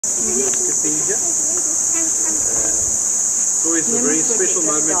Good being here. It's always a very special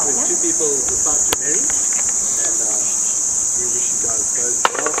moment when two people decide to marry, and we wish you guys both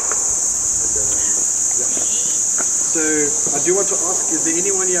well. So I do want to ask, is there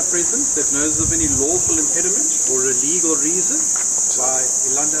anyone here present that knows of any lawful impediment or a legal reason why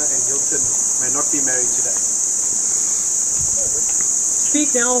Elanda and Hilton may not be married today?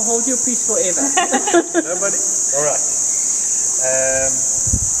 Speak now or hold your peace forever. Nobody? All right.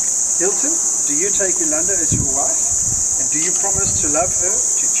 Hilton, do you take Elanda as your wife? And do you promise to love her,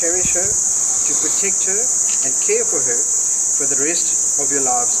 to cherish her, to protect her, and care for her for the rest of your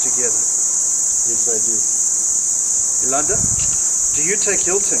lives together? Yes, I do. Elanda, do you take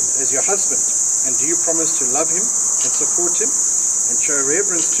Hilton as your husband? And do you promise to love him and support him and show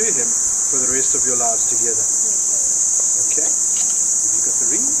reverence to him for the rest of your lives together? Yes. Okay. Have you got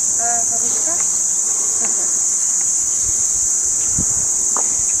the ring?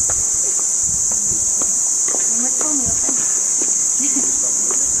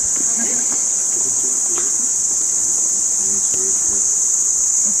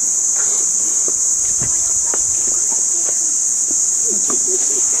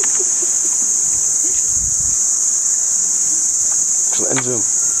 I'm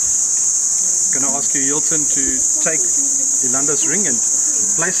going to ask you, Hilton, to take Elanda's ring and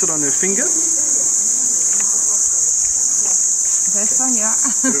place it on her finger. This one, yeah.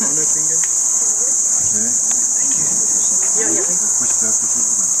 Put it on her finger. Okay. Thank you. Yeah. Push back the foot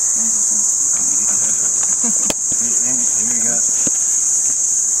one. Here we go.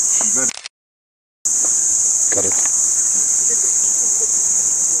 Good. Got it.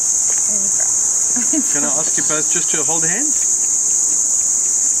 Can I ask you both just to hold hands?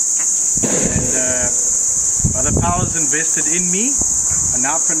 And by the powers invested in me, I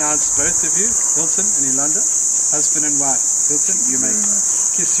now pronounce both of you, Hilton and Elanda, husband and wife. Hilton, you may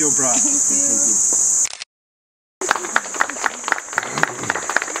kiss your bride.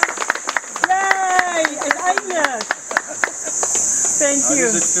 Yay! An Agnes! Thank you. How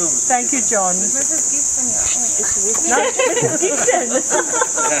does it feel, Mrs. Thank you, John. Mrs. Gibson, yeah. No, Mrs.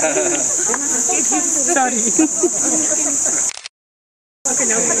 Gibson. Sorry. Okay,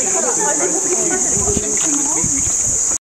 now.